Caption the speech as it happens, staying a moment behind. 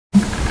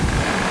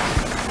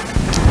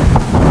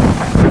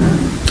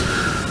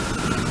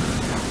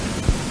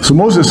So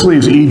Moses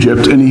leaves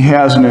Egypt and he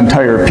has an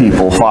entire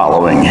people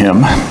following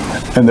him.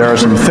 And there are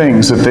some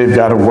things that they've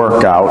got to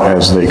work out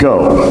as they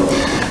go.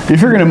 If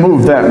you're going to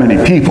move that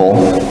many people,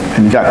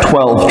 and you've got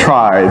 12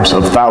 tribes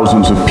of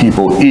thousands of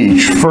people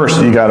each,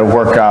 first you got to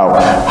work out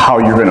how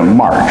you're going to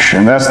march.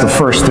 And that's the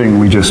first thing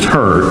we just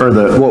heard,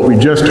 or what we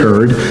just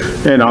heard.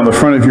 And on the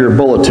front of your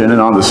bulletin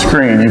and on the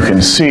screen, you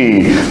can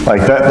see,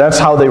 like, that's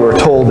how they were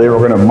told they were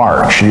going to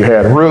march. You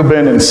had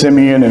Reuben and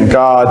Simeon and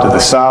Gad to the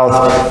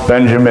south,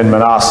 Benjamin,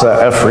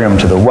 Manasseh, Ephraim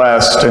to the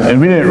west.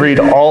 And we didn't read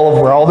all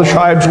of where all the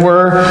tribes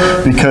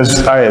were,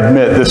 because I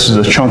admit this is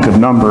a chunk of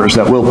numbers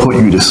that will put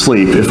you to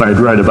sleep if I'd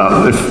read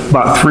if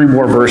about 3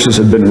 more verses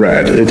had been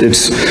read.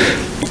 It's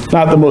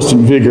not the most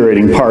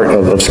invigorating part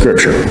of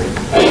Scripture.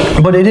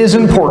 But it is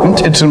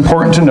important. It's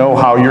important to know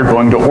how you're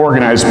going to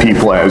organize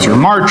people as you're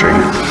marching.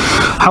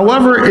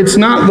 However, it's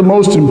not the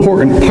most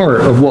important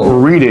part of what we're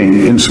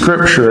reading in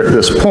Scripture at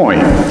this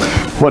point.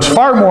 What's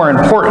far more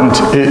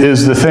important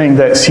is the thing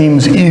that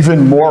seems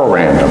even more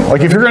random.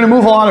 Like, if you're going to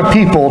move a lot of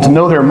people to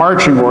know their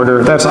marching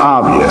order, that's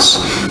obvious.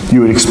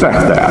 You would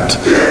expect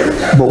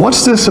that. But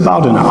what's this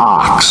about an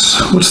ox?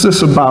 What's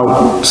this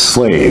about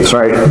slaves,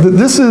 right?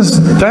 This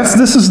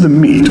is the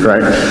meat,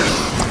 right?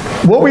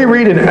 What we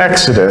read in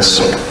Exodus,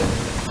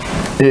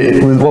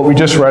 what we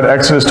just read,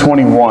 Exodus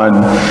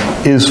 21,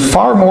 is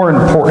far more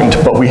important,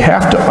 but we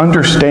have to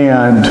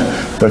understand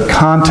the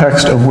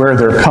context of where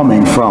they're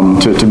coming from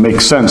to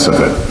make sense of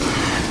it.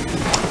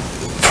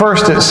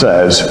 First it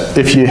says,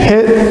 if you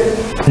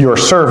hit your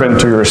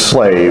servant or your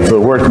slave, the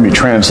word can be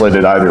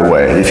translated either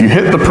way. If you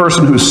hit the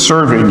person who's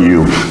serving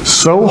you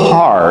so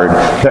hard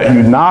that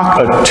you knock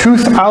a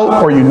tooth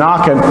out or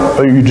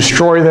you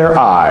destroy their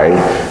eye,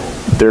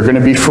 they're going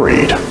to be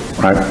freed,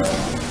 right?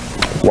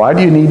 Why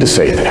do you need to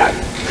say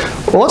that?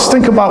 Well, let's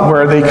think about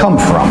where they come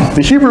from.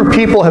 The Hebrew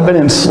people have been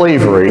in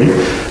slavery.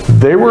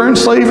 They were in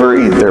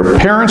slavery, their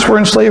parents were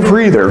in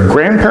slavery, their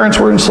grandparents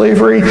were in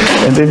slavery,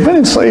 and they've been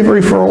in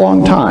slavery for a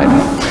long time.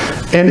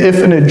 And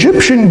if an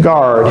Egyptian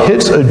guard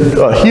hits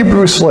a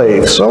Hebrew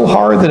slave so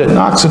hard that it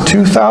knocks a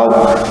tooth out,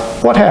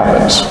 what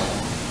happens?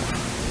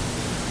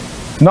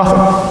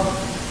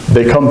 Nothing.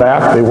 They come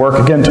back, they work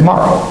again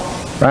tomorrow,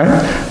 right?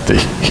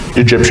 The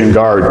Egyptian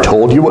guard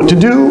told you what to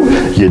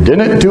do, you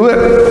didn't do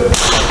it.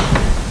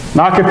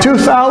 Knock a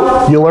tooth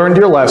out, you learned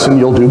your lesson,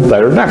 you'll do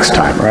better next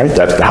time, right?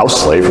 That's how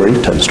slavery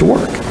tends to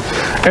work.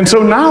 And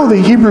so now the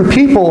Hebrew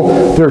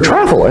people, they're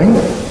traveling,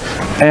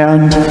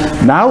 and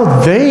now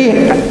they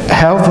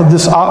have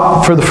this,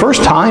 for the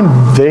first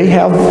time,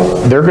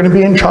 they're going to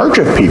be in charge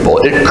of people.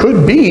 It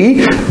could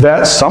be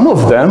that some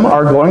of them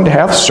are going to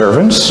have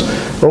servants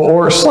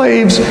or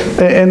slaves,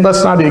 and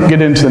let's not get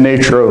into the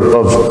nature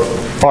of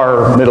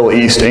far Middle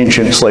East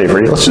ancient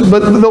slavery,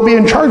 but they'll be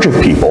in charge of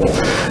people.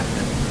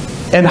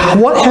 And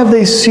what have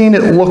they seen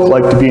it look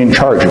like to be in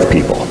charge of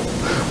people?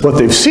 What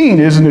they've seen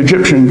is an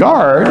Egyptian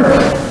guard.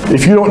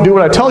 If you don't do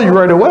what I tell you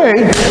right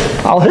away,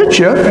 I'll hit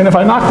you, and if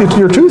I knock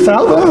your tooth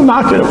out, I'll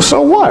knock it.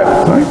 So what?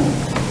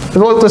 Right?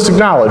 Let's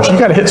acknowledge, you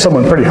got to hit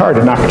someone pretty hard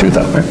to knock a tooth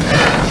out.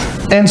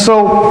 Right? And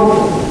so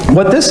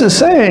what this is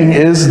saying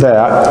is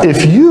that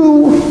if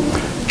you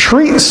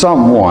treat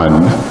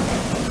someone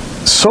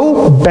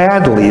so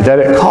badly that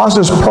it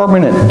causes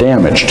permanent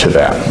damage to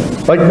them.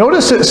 Like,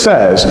 notice it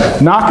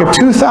says, knock a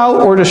tooth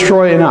out or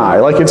destroy an eye.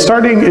 Like,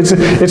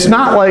 it's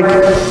not like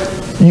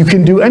you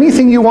can do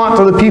anything you want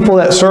to the people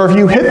that serve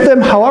you. Hit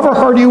them however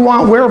hard you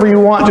want, wherever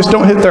you want, just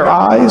don't hit their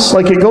eyes.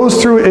 Like, it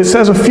goes through, it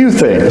says a few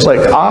things,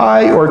 like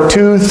eye or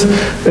tooth,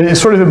 and it's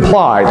sort of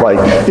implied.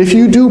 Like, if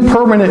you do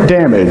permanent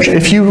damage,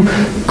 if you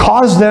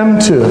cause them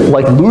to,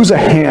 like, lose a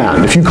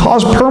hand, if you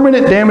cause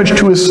permanent damage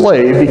to a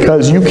slave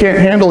because you can't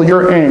handle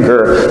your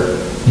anger,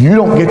 you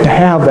don't get to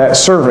have that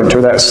servant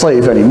or that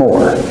slave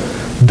anymore.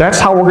 That's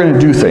how we're going to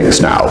do things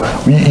now.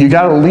 You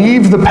got to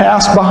leave the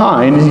past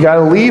behind. You got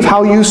to leave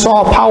how you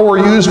saw power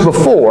used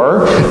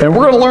before, and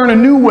we're going to learn a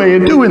new way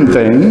of doing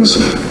things,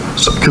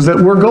 because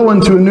we're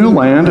going to a new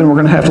land, and we're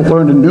going to have to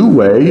learn a new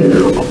way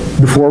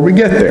before we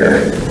get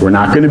there. We're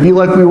not going to be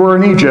like we were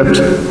in Egypt.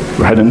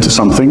 We're heading to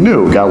something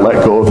new. We've got to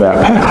let go of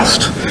that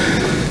past.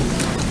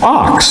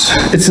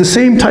 Ox, it's the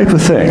same type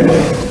of thing.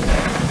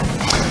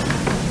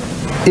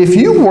 If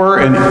you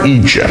were in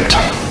Egypt,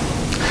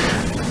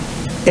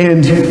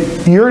 and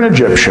you're an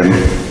Egyptian,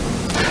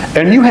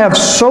 and you have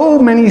so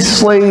many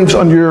slaves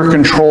under your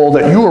control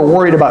that you are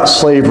worried about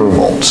slave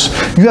revolts.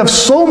 You have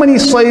so many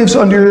slaves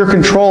under your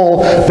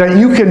control that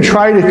you can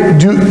try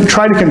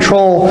to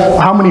control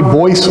how many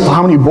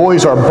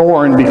boys are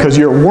born because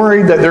you're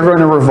worried that they're going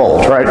to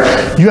revolt, right?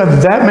 You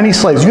have that many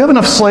slaves. You have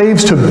enough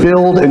slaves to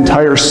build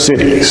entire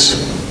cities.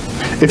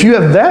 If you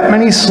have that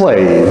many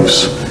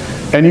slaves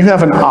and you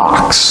have an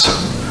ox,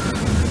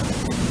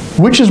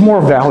 which is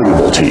more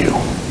valuable to you?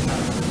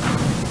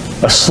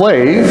 A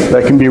slave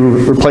that can be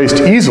replaced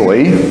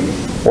easily,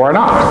 or an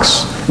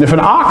ox. And if an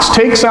ox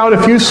takes out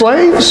a few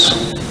slaves,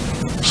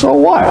 so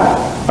what?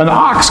 An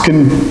ox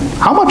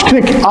how much can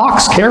an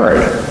ox carry?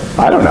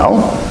 I don't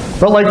know.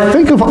 But like,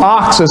 think of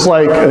ox as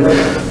like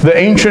the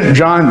ancient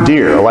John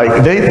Deere.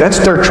 Like, that's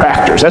their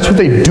tractors. That's what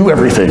they do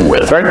everything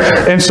with, right?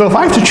 And so if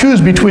I have to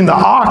choose between the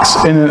ox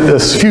and a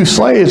few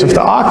slaves, if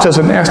the ox has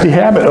a nasty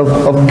habit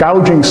of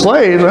gouging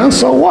slaves, then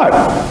so what?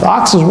 The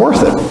ox is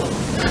worth it.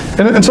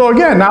 And so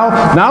again,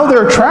 now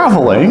they're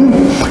traveling,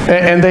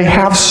 and they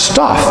have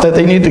stuff that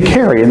they need to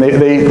carry, and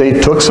they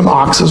took some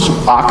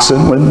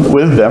oxen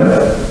with them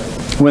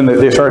when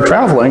they started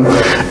traveling,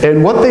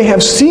 and what they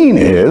have seen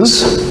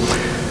is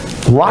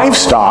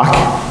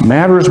livestock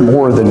matters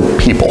more than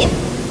people.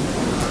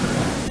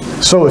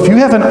 So if you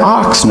have an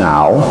ox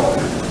now,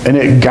 and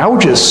it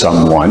gouges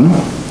someone,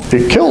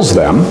 it kills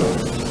them,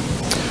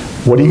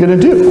 what are you going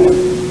to do?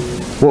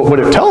 Well, what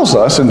it tells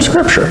us in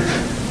Scripture,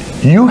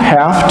 you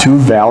have to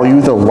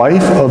value the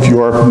life of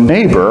your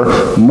neighbor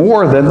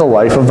more than the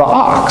life of the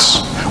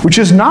ox, which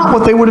is not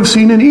what they would have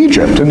seen in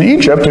Egypt. In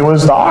Egypt, it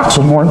was the ox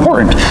was more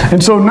important.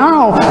 And so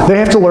now they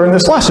have to learn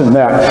this lesson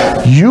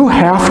that you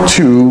have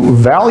to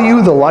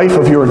value the life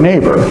of your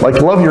neighbor,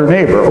 like love your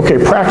neighbor. Okay,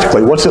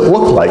 practically, what's it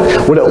look like?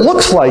 What it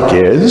looks like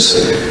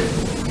is,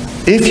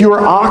 if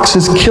your ox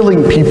is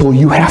killing people,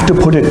 you have to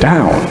put it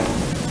down.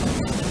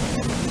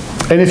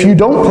 And if you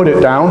don't put it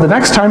down, the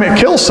next time it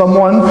kills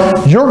someone,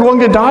 you're going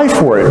to die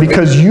for it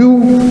because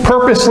you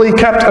purposely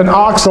kept an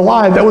ox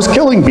alive that was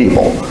killing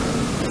people.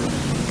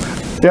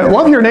 Yeah,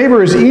 love your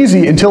neighbor is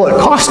easy until it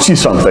costs you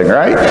something,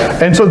 right?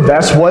 And so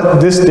that's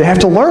what they have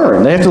to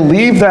learn. They have to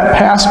leave that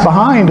past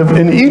behind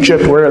in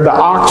Egypt where the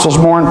ox was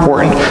more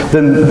important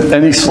than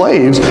any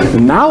slaves.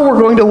 And now we're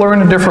going to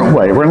learn a different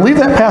way. We're going to leave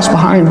that past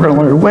behind. We're going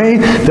to learn a way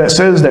that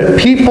says that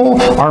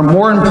people are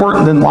more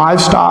important than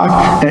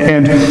livestock.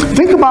 And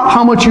think about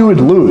how much you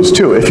would lose,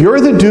 too. If you're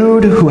the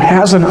dude who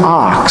has an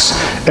ox,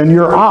 and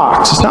your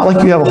ox, it's not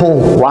like you have a whole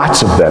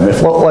lots of them.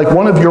 If like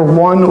one of your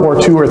 1 or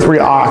 2 or 3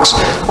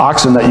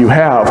 oxen that you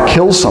have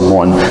kills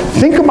someone,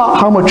 think about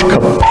how much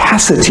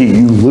capacity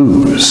you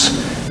lose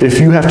if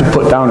you have to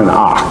put down an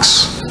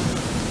ox.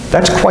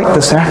 That's quite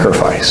the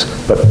sacrifice,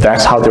 but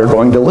that's how they're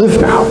going to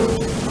live now.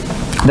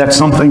 That's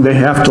something they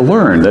have to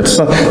learn. That's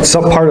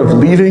some part of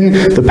leaving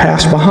the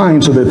past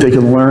behind so that they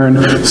can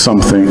learn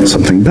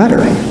something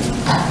better.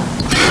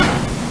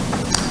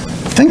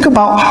 Think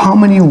about how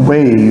many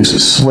ways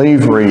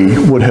slavery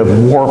would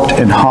have warped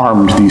and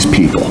harmed these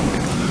people.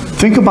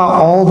 Think about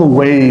all the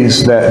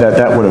ways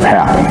that would have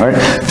happened,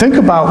 right? Think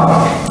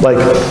about, like,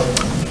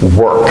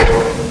 work.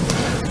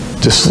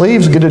 Do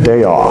slaves get a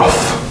day off?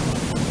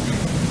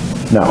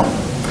 No.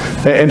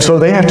 And so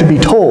they have to be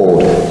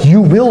told,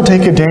 you will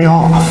take a day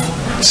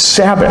off.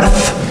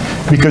 Sabbath.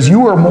 Because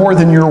you are more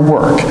than your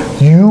work.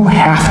 You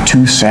have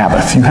to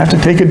Sabbath. You have to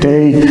take a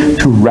day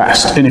to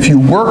rest. And if you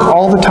work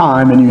all the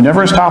time and you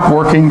never stop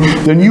working,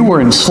 then you were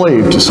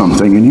enslaved to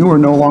something and you are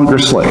no longer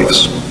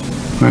slaves.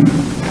 Right?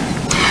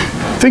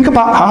 Think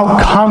about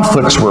how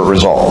conflicts were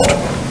resolved.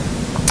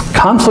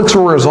 Conflicts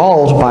were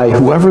resolved by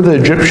whoever the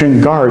Egyptian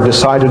guard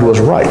decided was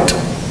right.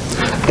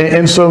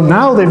 And so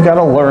now they've got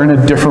to learn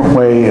a different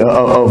way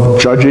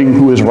of judging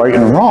who is right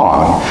and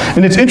wrong.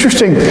 And it's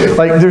interesting,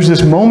 like there's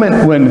this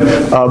moment when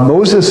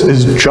Moses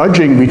is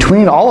judging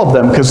between all of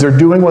them because they're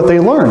doing what they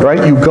learned,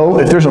 right? You go,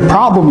 if there's a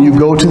problem, you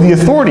go to the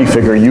authority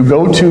figure. You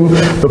go to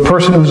the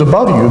person who's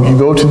above you. You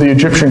go to the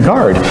Egyptian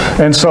guard.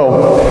 And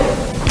so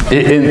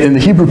and the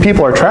Hebrew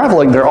people are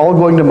traveling, they're all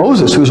going to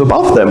Moses, who's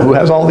above them, who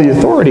has all the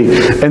authority,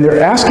 and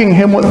they're asking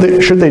him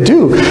what should they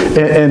do.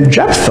 And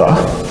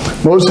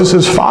Jephthah,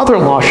 Moses'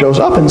 father-in-law, shows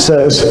up and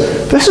says,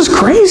 this is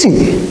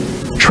crazy.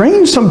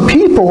 Train some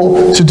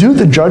people to do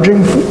the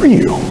judging for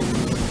you.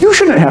 You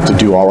shouldn't have to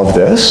do all of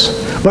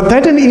this. But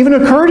that didn't even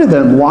occur to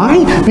them.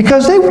 Why?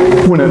 Because they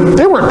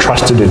weren't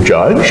trusted to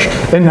judge.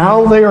 And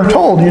now they are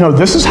told,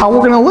 this is how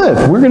we're going to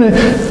live. We're going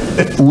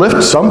to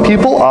lift some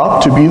people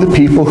up to be the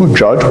people who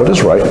judge what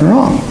is right and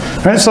wrong.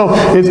 Right? So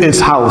it's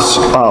house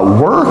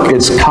work,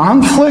 it's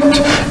conflict,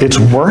 it's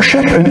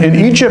worship. In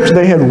Egypt,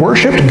 they had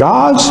worshipped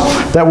gods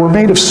that were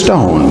made of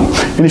stone.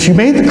 And if you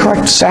made the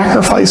correct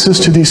sacrifices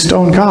to these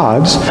stone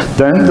gods,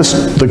 then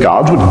the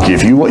gods would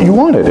give you what you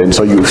wanted. And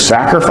so you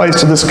sacrifice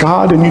to this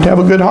god and you'd have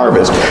a good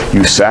harvest.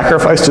 You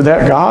sacrifice to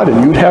that god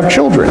and you'd have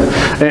children.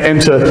 And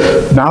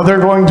now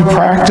they're going to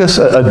practice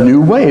a new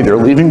way. They're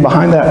leaving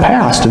behind that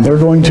past and they're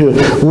going to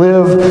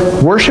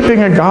live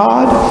worshiping a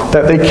god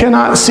that they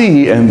cannot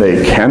see and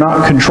they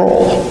cannot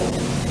control.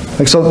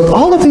 So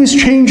all of these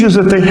changes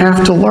that they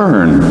have to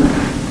learn,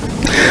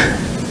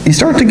 you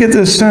start to get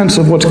this sense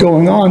of what's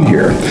going on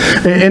here.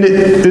 And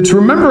it's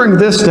remembering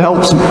this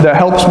that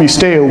helps me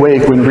stay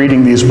awake when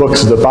reading these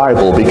books of the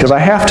Bible, because I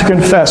have to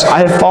confess, I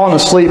have fallen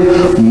asleep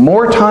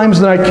more times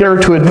than I care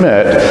to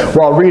admit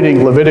while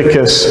reading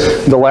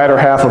Leviticus, the latter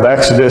half of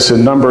Exodus,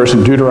 and Numbers,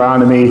 and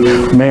Deuteronomy.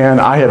 Man,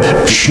 I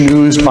have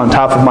snoozed on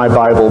top of my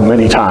Bible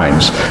many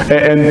times.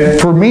 And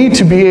for me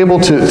to be able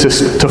to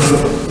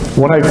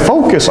what I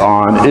focus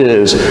on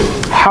is,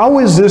 how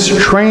is this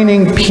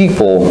training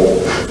people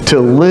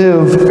to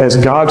live as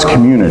God's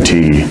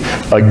community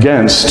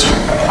against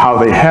how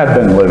they had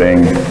been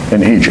living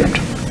in Egypt?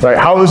 Right?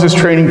 How is this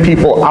training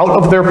people out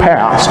of their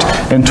past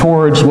and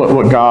towards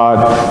what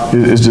God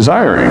is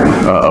desiring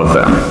of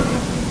them?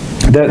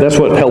 That's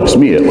what helps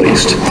me, at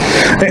least.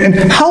 And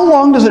how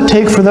long does it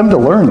take for them to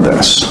learn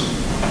this?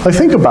 Like,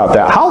 think about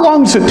that. How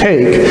long does it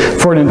take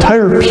for an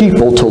entire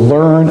people to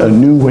learn a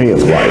new way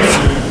of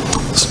life?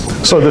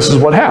 So this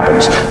is what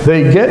happens.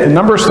 They get, in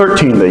Numbers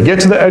 13, they get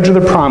to the edge of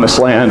the promised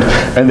land,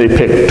 and they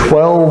pick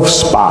 12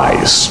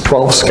 spies,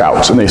 12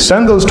 scouts, and they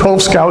send those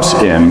 12 scouts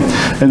in,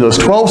 and those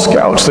 12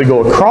 scouts, they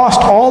go across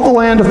all the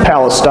land of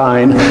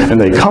Palestine, and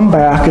they come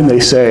back and they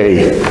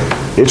say,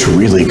 it's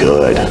really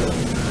good.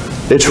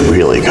 It's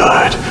really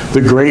good.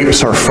 The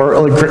grapes are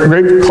fertile,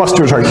 grape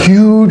clusters are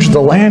huge,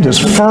 the land is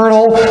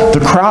fertile,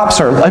 the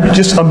crops are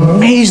just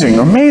amazing,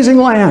 amazing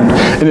land.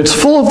 And it's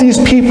full of these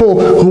people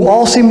who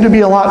all seem to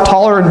be a lot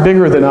taller and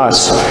bigger than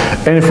us.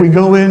 And if we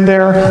go in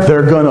there,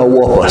 they're gonna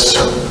whoop us.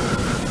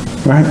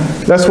 Right?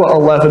 That's what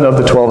 11 of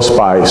the 12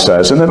 spies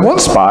says. And then one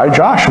spy,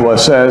 Joshua,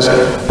 says,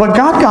 but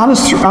God got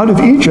us out of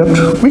Egypt.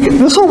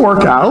 This will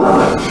work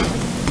out.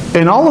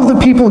 And all of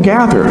the people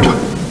gathered.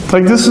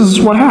 Like, this is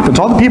what happens.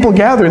 All the people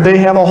gathered, they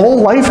have a whole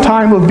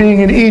lifetime of being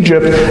in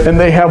Egypt, and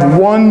they have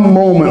one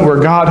moment where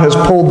God has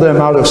pulled them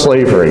out of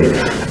slavery.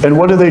 And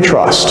what do they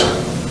trust?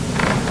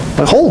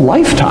 A whole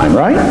lifetime,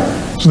 right?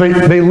 So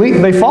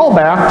they fall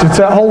back to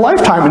that whole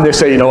lifetime, and they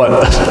say, you know what,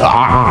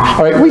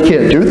 all right, we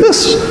can't do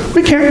this.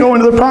 We can't go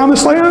into the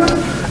promised land.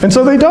 And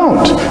so they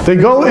don't. They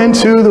go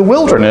into the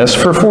wilderness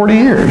for 40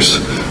 years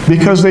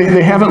because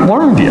they haven't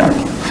learned yet.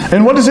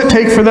 And what does it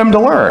take for them to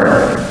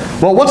learn?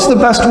 Well, what's the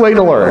best way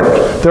to learn?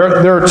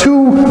 There are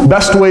two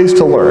best ways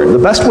to learn. The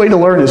best way to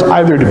learn is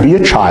either to be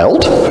a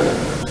child,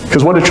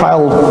 because what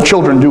do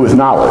children do with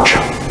knowledge?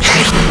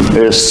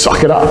 They just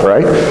suck it up,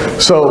 right?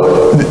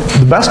 So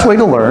the best way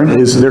to learn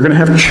is they're going to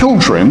have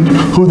children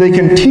who they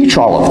can teach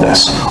all of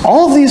this.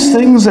 All of these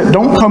things that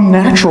don't come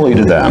naturally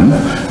to them,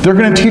 they're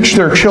going to teach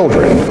their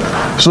children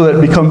so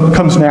that it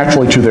comes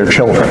naturally to their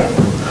children.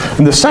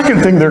 And the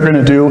second thing they're going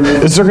to do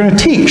is they're going to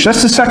teach.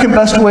 That's the second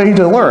best way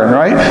to learn,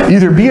 right?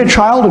 Either be a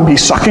child and be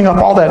sucking up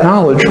all that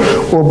knowledge,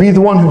 or be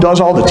the one who does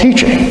all the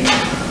teaching.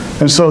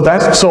 And so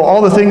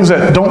all the things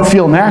that don't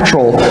feel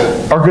natural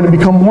are going to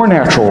become more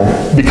natural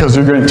because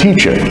they're going to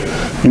teach it.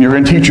 And you're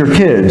going to teach your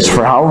kids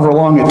for however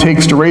long it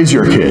takes to raise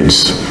your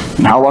kids.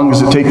 And how long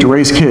does it take to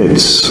raise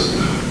kids?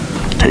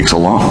 It takes a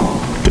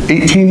long,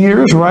 18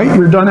 years, right?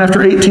 You're done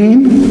after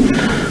 18?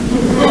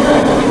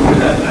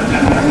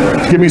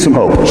 Give me some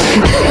hope.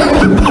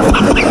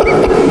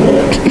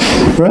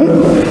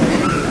 Right?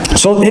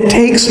 So it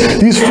takes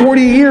these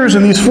 40 years,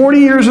 and these 40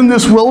 years in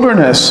this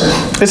wilderness,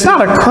 it's not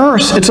a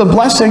curse, it's a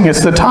blessing.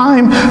 It's the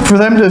time for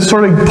them to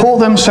sort of pull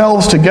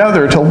themselves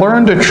together, to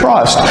learn to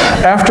trust.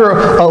 After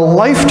a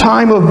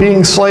lifetime of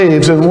being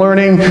slaves and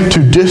learning to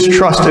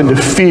distrust and to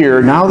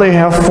fear, now they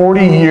have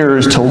 40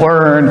 years to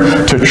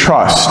learn to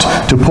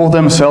trust, to pull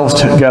themselves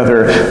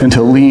together, and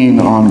to lean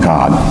on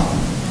God.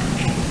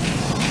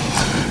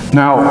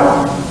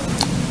 Now,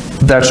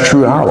 that's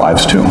true in our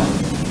lives too.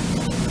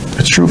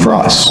 It's true for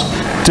us.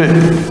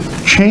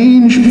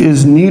 Change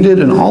is needed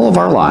in all of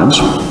our lives,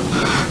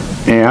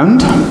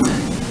 and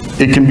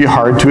it can be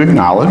hard to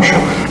acknowledge,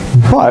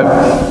 but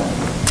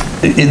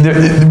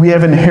we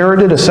have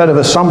inherited a set of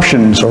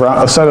assumptions, or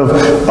a set of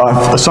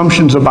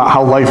assumptions about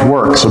how life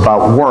works,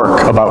 about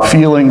work, about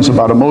feelings,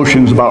 about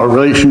emotions, about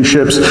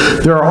relationships.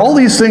 There are all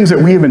these things that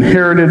we have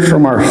inherited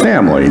from our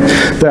family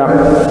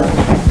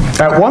that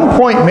at one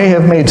point may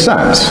have made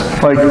sense.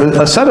 Like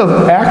a set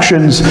of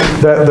actions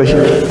that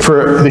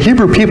for the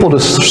Hebrew people to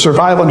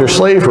survive under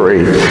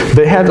slavery,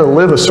 they had to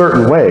live a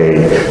certain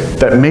way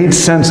that made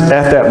sense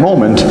at that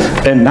moment,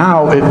 and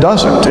now it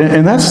doesn't.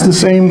 And that's the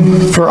same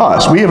for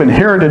us. We have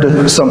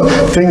inherited some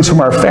things from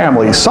our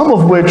family, some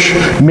of which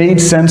made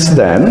sense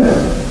then.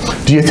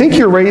 Do you think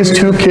you raised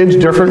 2 kids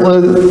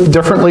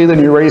differently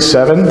than you raised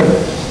 7?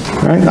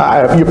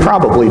 Right? You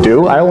probably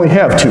do. I only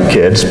have 2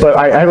 kids, but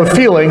I have a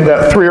feeling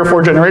that 3 or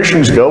 4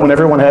 generations ago, when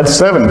everyone had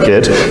 7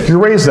 kids, you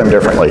raised them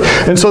differently.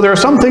 And so there are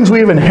some things we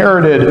have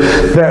inherited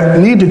that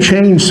need to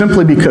change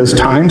simply because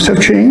times have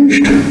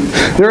changed.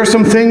 There are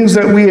some things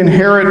that we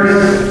inherit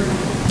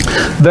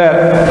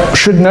that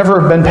should never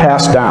have been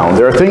passed down.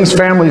 There are things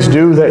families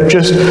do that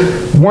just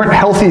weren't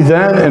healthy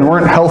then and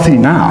weren't healthy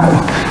now.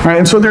 Right?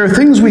 And so there are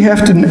things we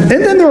have to, and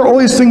then there are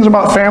always things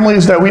about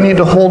families that we need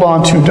to hold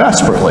on to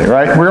desperately,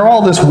 right? We're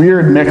all this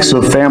weird mix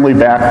of family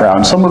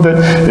background. Some of it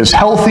is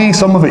healthy,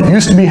 some of it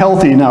used to be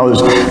healthy, now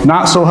is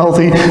not so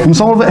healthy, and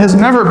some of it has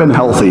never been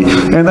healthy.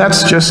 And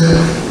that's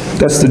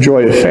the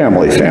joy of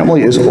family.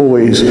 Family is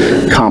always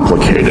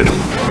complicated.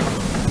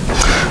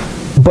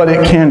 But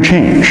it can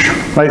change.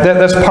 Right?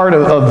 That's part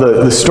of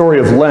the story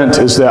of Lent,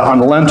 is that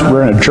on Lent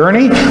we're in a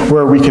journey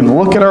where we can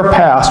look at our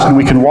past and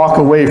we can walk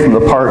away from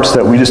the parts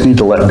that we just need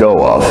to let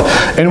go of.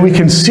 And we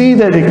can see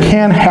that it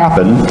can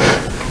happen.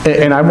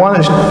 And I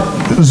want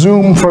to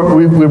zoom,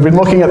 we've been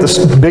looking at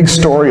this big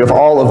story of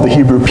all of the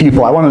Hebrew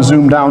people. I want to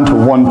zoom down to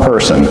one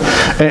person.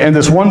 And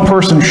this one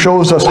person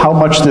shows us how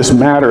much this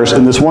matters,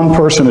 and this one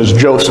person is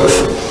Joseph.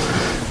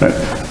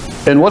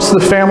 And what's the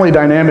family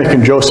dynamic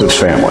in Joseph's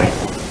family?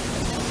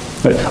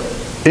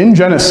 In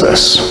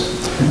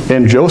Genesis,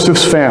 in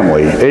Joseph's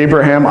family,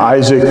 Abraham,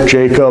 Isaac,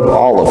 Jacob,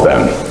 all of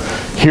them,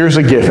 here's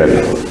a given.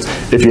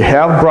 If you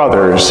have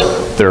brothers,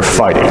 they're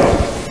fighting.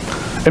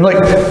 And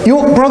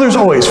brothers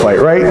always fight,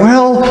 right?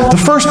 Well, the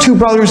first two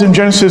brothers in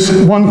Genesis,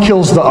 one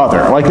kills the other.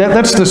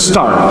 That's the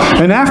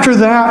start. And after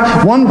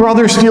that, one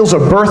brother steals a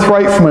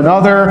birthright from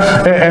another.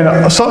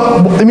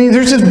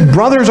 There's just,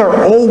 brothers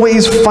are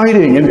always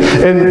fighting.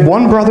 And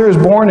one brother is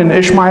born and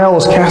Ishmael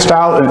is cast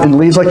out and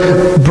leaves.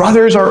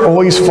 Brothers are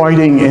always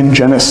fighting in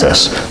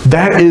Genesis.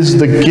 That is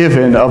the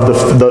given of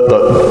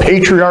the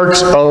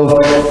patriarchs of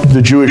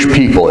the Jewish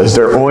people, is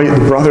the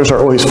brothers are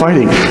always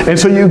fighting. And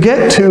so you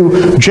get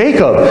to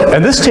Jacob,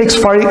 and this takes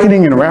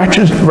fighting and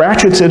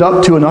ratchets it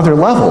up to another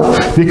level,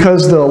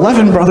 because the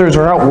 11 brothers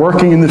are out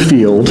working in the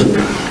field,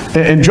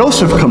 and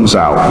Joseph comes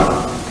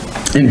out.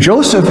 And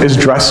Joseph is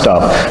dressed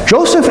up.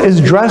 Joseph is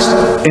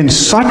dressed in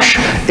such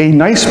a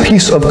nice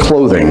piece of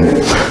clothing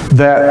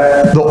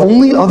that the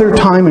only other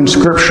time in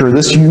Scripture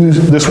this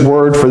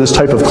word for this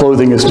type of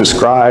clothing is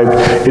described,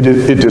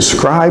 it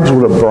describes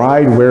what a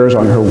bride wears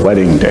on her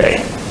wedding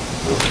day.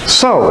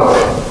 So,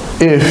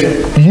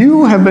 if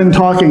you have been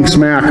talking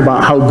smack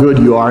about how good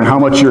you are and how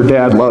much your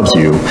dad loves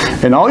you,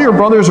 and all your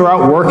brothers are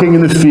out working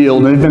in the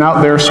field, and they've been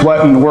out there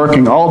sweating and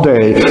working all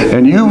day,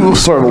 and you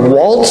sort of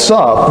waltz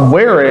up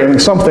wearing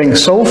something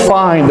so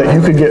fine that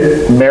you could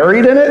get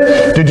married in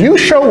it, did you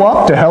show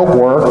up to help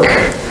work?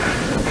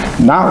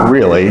 Not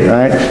really,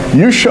 right?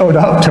 You showed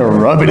up to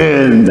rub it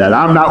in that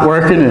I'm not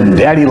working and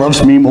Daddy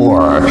loves me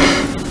more.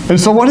 And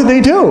so what did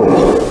they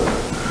do?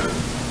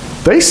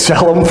 They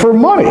sell them for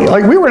money.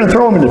 We were going to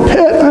throw them in the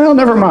pit. Oh,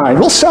 never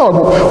mind. We'll sell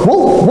them.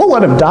 We'll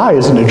let him die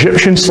as an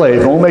Egyptian slave,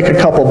 and we'll make a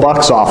couple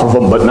bucks off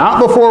of him, but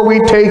not before we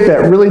take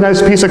that really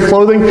nice piece of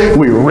clothing and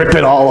we rip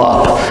it all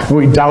up. And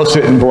we douse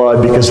it in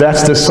blood, because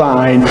that's the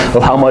sign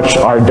of how much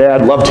our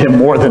dad loved him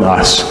more than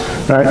us.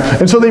 Right?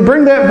 And so they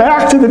bring that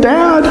back to the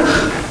dad.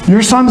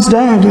 Your son's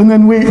dead. And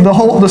then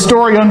the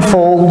story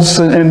unfolds,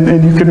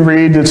 and you can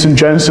read, it's in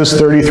Genesis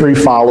 33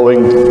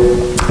 following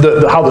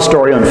how the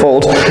story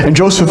unfolds. And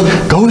Joseph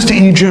goes to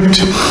Egypt,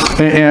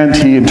 and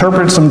he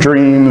interprets some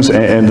dreams,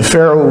 and the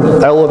Pharaoh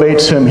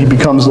elevates him. He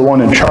becomes the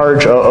one in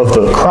charge of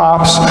the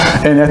crops.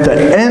 And at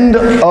the end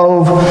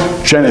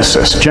of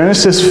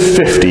Genesis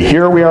 50,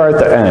 here we are at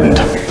the end.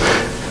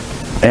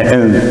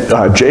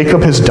 And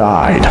Jacob has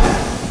died.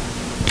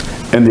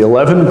 And the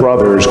 11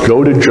 brothers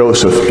go to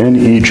Joseph in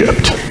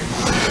Egypt.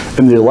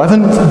 And the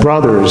 11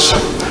 brothers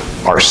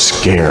are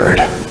scared.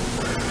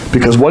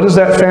 Because what does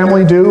that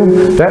family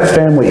do? That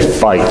family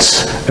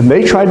fights. And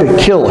they tried to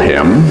kill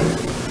him.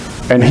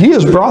 And he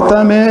has brought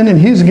them in, and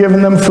he's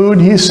given them food,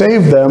 and he's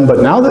saved them.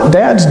 But now that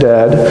Dad's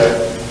dead,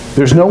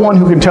 there's no one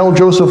who can tell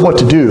Joseph what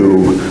to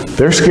do.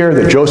 They're scared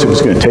that Joseph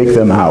is going to take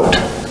them out.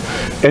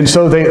 And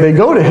so they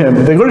go to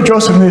him. They go to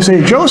Joseph, and they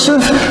say,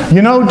 Joseph,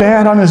 you know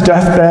Dad on his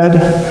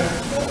deathbed,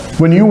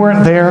 when you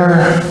weren't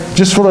there,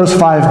 just for those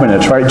 5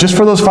 minutes, right? Just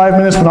for those 5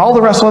 minutes when all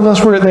the rest of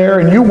us were there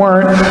and you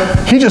weren't,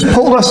 he just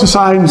pulled us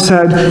aside and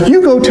said,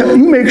 you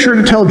make sure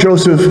to tell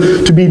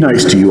Joseph to be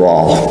nice to you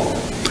all.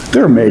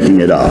 They're making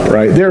it up,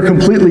 right? They're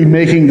completely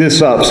making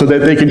this up so that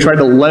they can try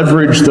to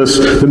leverage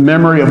the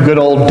memory of good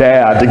old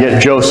Dad to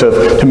get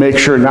Joseph to make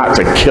sure not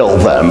to kill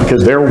them,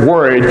 because they're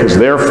worried because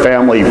their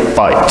family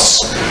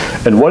fights.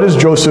 And what does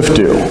Joseph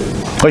do?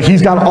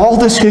 He's got all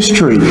this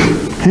history.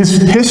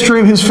 His history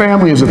of his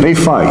family is that they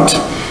fight.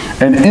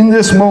 And in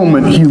this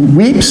moment, he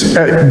weeps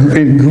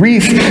in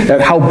grief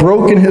at how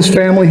broken his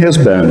family has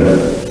been.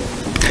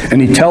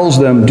 And he tells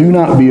them, do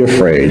not be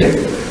afraid.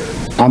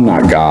 I'm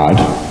not God.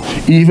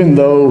 Even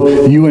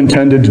though you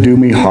intended to do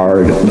me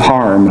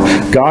harm,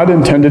 God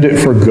intended it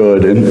for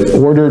good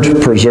in order to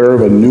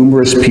preserve a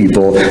numerous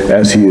people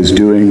as he is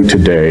doing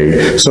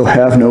today. So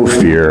have no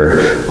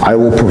fear. I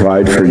will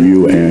provide for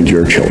you and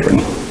your children.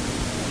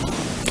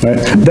 Right?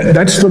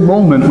 That's the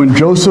moment when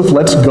Joseph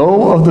lets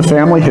go of the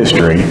family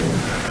history,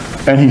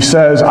 and he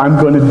says, I'm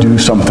going to do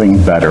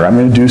something better. I'm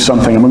going to do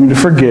something. I'm going to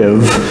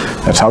forgive.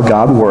 That's how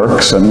God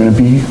works. I'm going to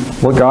be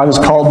what God has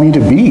called me to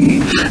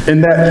be.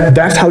 And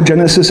that's how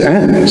Genesis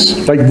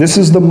ends. This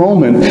is the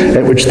moment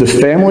at which the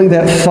family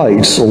that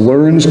fights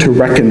learns to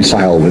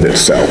reconcile with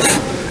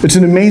itself. It's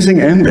an amazing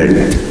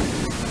ending.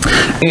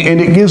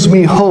 And it gives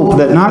me hope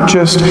that not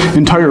just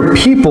entire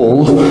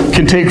people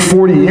can take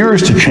 40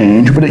 years to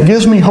change, but it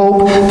gives me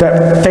hope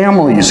that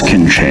families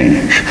can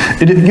change.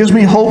 It gives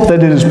me hope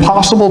that it is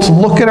possible to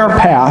look at our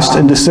past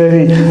and to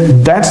say,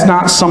 that's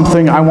not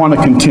something I want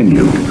to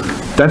continue.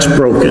 That's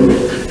broken.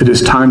 It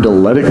is time to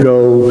let it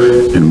go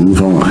and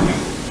move on.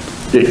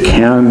 It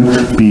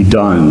can be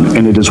done,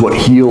 and it is what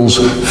heals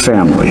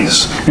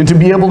families. And to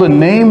be able to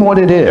name what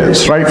it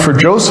is, right? For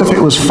Joseph, it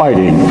was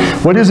fighting.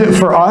 What is it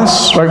for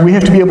us, right? We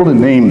have to be able to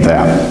name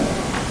that.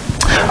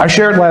 I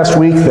shared last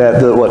week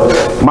that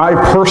my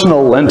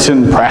personal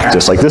Lenten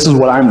practice, this is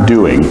what I'm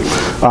doing.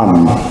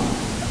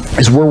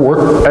 is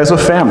we're as a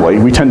family,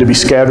 we tend to be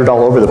scattered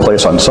all over the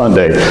place on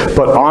Sunday,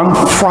 but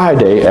on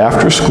Friday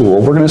after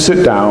school, we're going to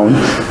sit down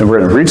and we're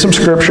going to read some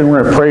scripture and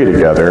we're going to pray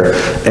together,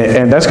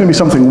 and that's going to be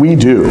something we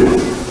do.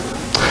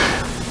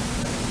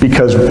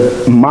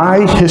 Because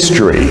my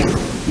history,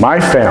 my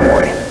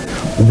family,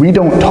 we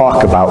don't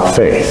talk about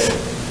faith,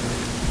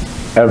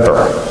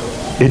 ever.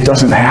 It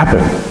doesn't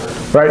happen.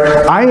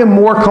 Right? I am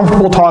more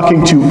comfortable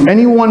talking to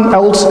anyone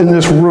else in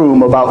this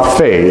room about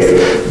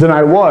faith than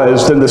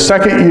the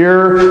second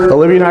year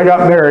Olivia and I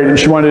got married and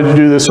she wanted to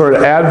do this sort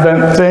of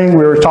Advent thing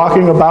we were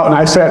talking about, and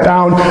I sat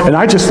down and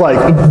I just like,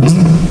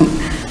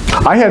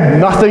 I had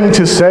nothing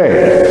to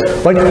say.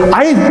 Like,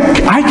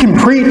 I can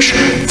preach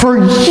for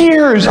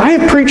years. I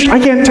have preached, I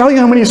can't tell you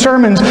how many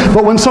sermons,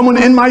 but when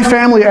someone in my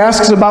family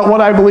asks about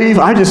what I believe,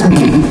 I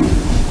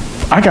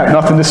got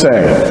nothing to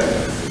say.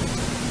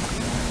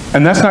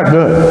 And that's not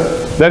good.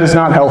 That is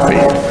not healthy.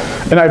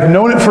 And I've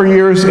known it for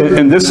years,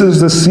 and this is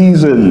the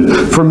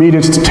season for me to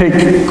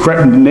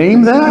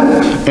name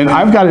that, and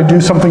I've got to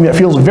do something that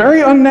feels very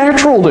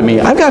unnatural to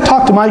me. I've got to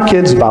talk to my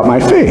kids about my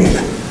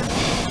faith.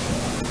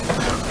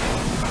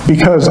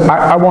 Because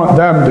I want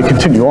them to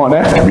continue on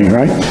after me,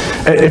 right?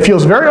 It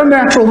feels very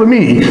unnatural to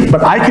me,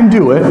 but I can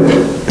do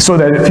it so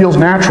that it feels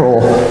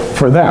natural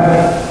for them.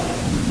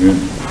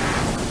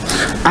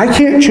 I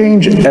can't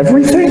change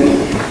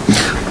everything.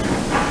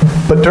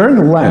 But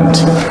during Lent,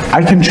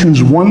 I can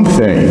choose one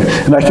thing,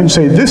 and I can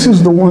say, this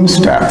is the one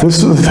step,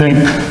 this is the thing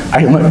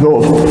I can let go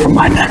of from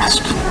my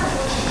past.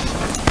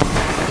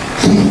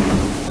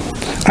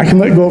 I can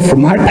let go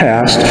from my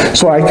past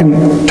so I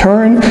can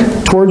turn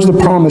towards the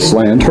promised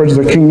land, towards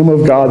the kingdom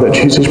of God that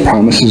Jesus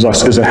promises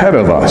us is ahead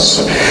of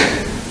us.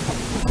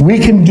 We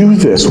can do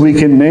this. We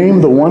can name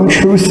the one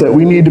truth that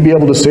we need to be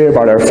able to say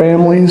about our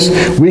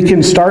families. We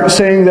can start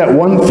saying that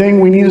one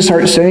thing we need to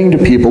start saying to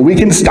people. We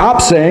can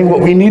stop saying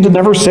what we need to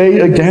never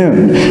say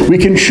again. We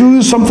can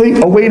choose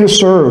something, a way to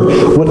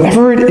serve.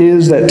 Whatever it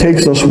is that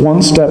takes us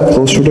one step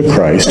closer to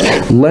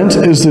Christ, Lent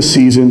is the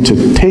season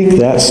to take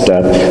that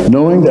step,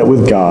 knowing that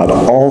with God,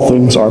 all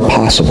things are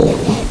possible.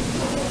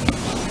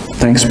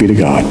 Thanks be to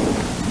God.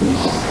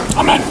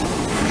 Amen.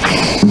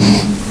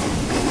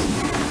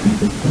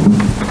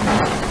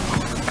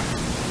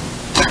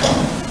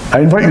 I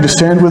invite you to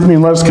stand with me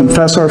and let us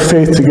confess our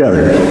faith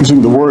together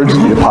using the words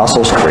of the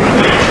Apostles' Creed.